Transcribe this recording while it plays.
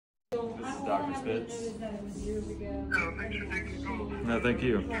This is Dr. Spitz. No, thanks for taking the call. No, thank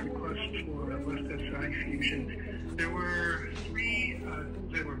you. Request for a left SI fusion. There were three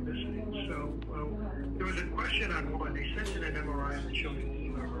that were missing. So there was a question on one. They sent in an MRI that showed a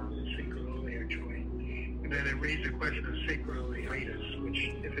tumor around the sacroiliac joint, and then it raised the question of sacroiliitis,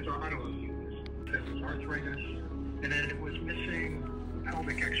 which, if it's autoimmune, it was arthritis, and then it was missing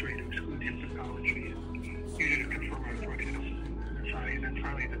pelvic X-ray to exclude histopathology and due to confirm arthritis. And then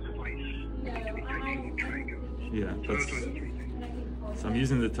finally the device needs to be titanium triangular. Yeah, So those were the three things. so I'm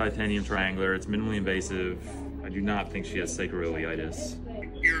using the titanium triangular. It's minimally invasive. I do not think she has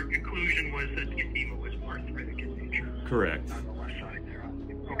sacroiliitis. Your conclusion was that the edema was arthritic in nature. Correct. On the left side there.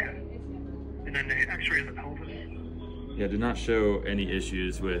 Okay. And then the X-ray of the pelvis. Yeah, did not show any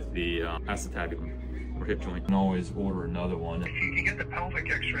issues with the acetabulum or hip joint. You can always order another one. If you can get the pelvic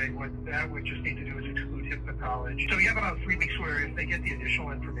X-ray, what that would just need to do is exclude hip pathology. So you have about 3 weeks where if they get the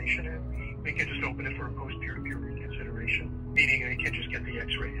additional information in, they can just open it for a post-peer-to-peer reconsideration, meaning they can just get the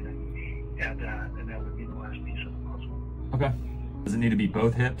X-ray in and add that, and that would be the last piece of the puzzle. Okay. Does it need to be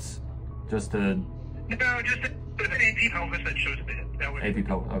both hips? Just a... No, just an AP pelvis that shows the hip. That would AP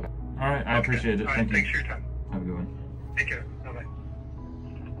pelvis, okay. All right, I appreciate it. All right, Thank you. thanks for your time. Have a good one. Take care. Bye-bye.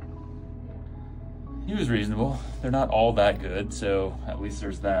 He was reasonable. They're not all that good, so at least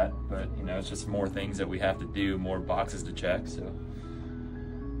there's that. But, you know, it's just more things that we have to do, more boxes to check. So,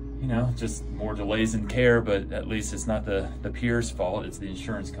 you know, just more delays in care, but at least it's not the peer's fault. It's the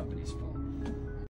insurance company's fault.